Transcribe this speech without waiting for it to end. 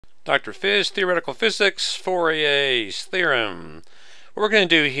Dr. Phys, Theoretical Physics, Fourier's Theorem. What we're going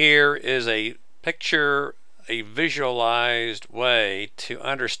to do here is a visualized way to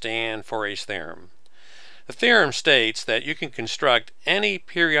understand Fourier's Theorem. The theorem states that you can construct any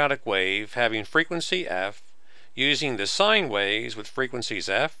periodic wave having frequency f using the sine waves with frequencies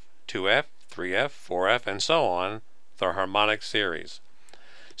f, 2f, 3f, 4f, and so on, the harmonic series.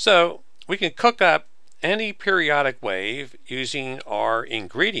 So we can cook up any periodic wave using our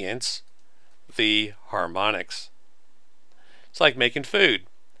ingredients, the harmonics. It's like making food.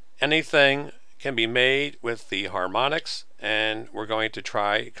 Anything can be made with the harmonics, and we're going to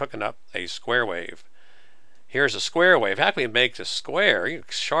try cooking up a square wave. Here's a square wave. How can we make a square?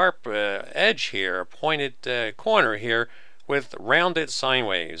 Sharp edge here, a pointed corner here with rounded sine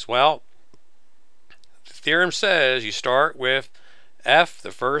waves. Well, the theorem says you start with f.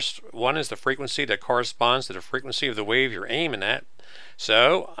 The first one is the frequency that corresponds to the frequency of the wave you're aiming at.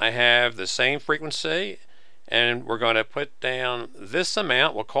 So I have the same frequency, and we're going to put down this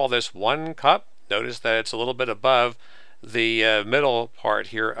amount. We'll call this 1 cup. Notice that it's a little bit above the middle part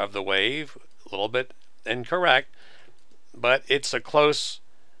here of the wave, a little bit incorrect, but it's a close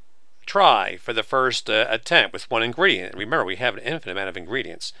try for the first attempt with one ingredient. Remember, we have an infinite amount of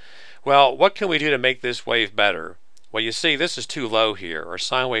ingredients. Well, what can we do to make this wave better? Well, you see, this is too low here. Our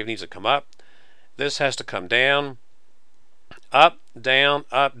sine wave needs to come up. This has to come down, up, down,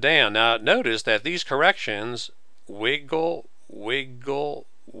 up, down. Now, notice that these corrections wiggle, wiggle,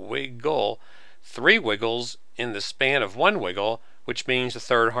 wiggle, 3 wiggles in the span of 1 wiggle, which means the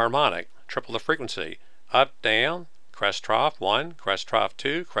third harmonic, triple the frequency. Up, down, crest trough 1, crest trough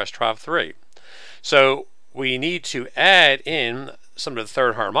 2, crest trough 3. So we need to add in some of the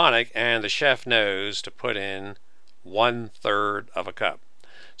third harmonic, and the chef knows to put in 1/3 of a cup.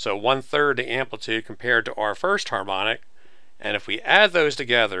 So 1/3 the amplitude compared to our first harmonic, and if we add those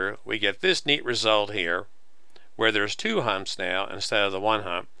together, we get this neat result here, where there's 2 humps now instead of the 1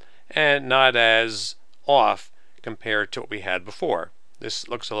 hump, and not as off compared to what we had before. This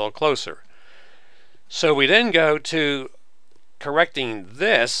looks a little closer. So we then go to correcting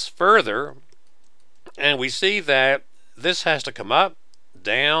this further, and we see that this has to come up,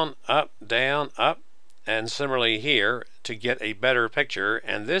 down, up, and similarly here to get a better picture.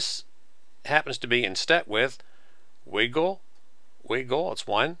 And this happens to be in step with wiggle, wiggle, it's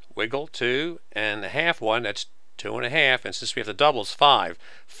 1, wiggle, 2, and a half 1, that's 2.5, and since we have the doubles, 5.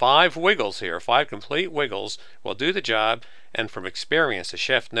 5 wiggles here, 5 complete wiggles will do the job, and from experience the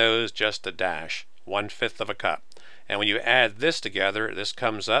chef knows just a dash, 1/5 of a cup. And when you add this together, this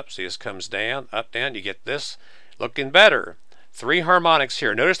comes up, see this comes down, up, down, you get this looking better. 3 harmonics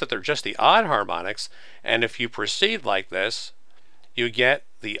here. Notice that they're just the odd harmonics, and if you proceed like this, you get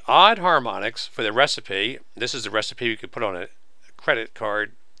the odd harmonics for the recipe. This is the recipe you could put on a credit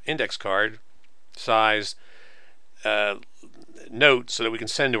card, index card size note so that we can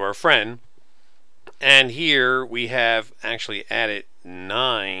send to our friend. And here we have actually added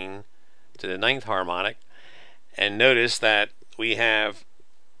 9 to the 9th harmonic, and notice that we have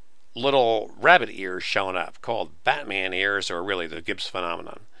little rabbit ears showing up called Batman ears, or really the Gibbs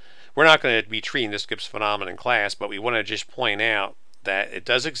phenomenon. We're not going to be treating this Gibbs phenomenon in class, but we want to just point out that it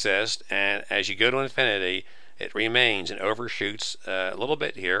does exist, and as you go to infinity it remains and overshoots a little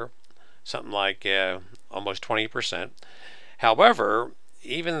bit here, something like almost 20%. However,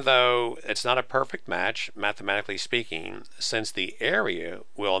 even though it's not a perfect match, mathematically speaking, since the area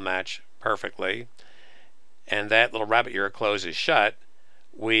will match perfectly and that little rabbit ear closes shut,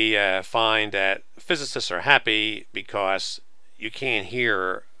 we find that physicists are happy because you can't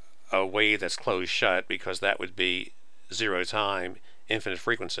hear a wave that's closed shut, because that would be 0 time, infinite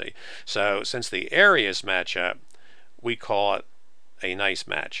frequency. So since the areas match up, we call it a nice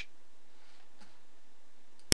match.